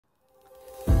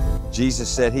Jesus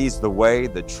said He's the way,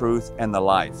 the truth, and the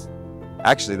life.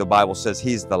 Actually, the Bible says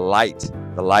He's the light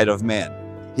of men.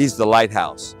 He's the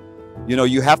lighthouse. You know,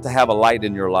 you have to have a light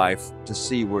in your life to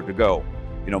see where to go.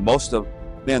 You know, most of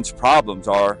men's problems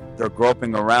are they're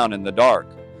groping around in the dark.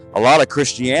 A lot of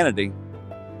Christianity,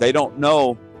 they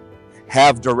don't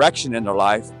have direction in their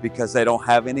life because they don't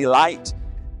have any light.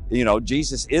 You know,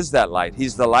 Jesus is that light.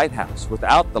 He's the lighthouse.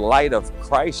 Without the light of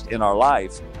Christ in our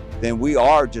life, then we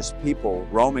are just people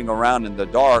roaming around in the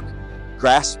dark,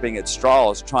 grasping at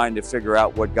straws, trying to figure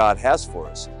out what God has for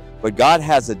us. But God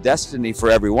has a destiny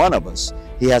for every one of us.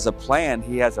 He has a plan,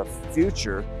 He has a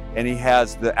future, and He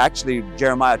has actually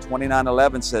Jeremiah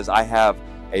 29:11 says, I have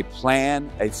a plan,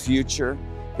 a future,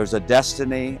 there's a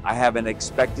destiny, I have an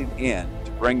expected end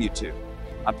to bring you to.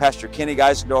 I'm Pastor Kenny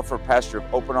Geisendorfer, pastor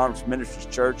of Open Arms Ministries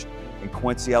Church in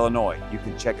Quincy, Illinois. You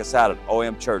can check us out at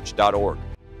omchurch.org.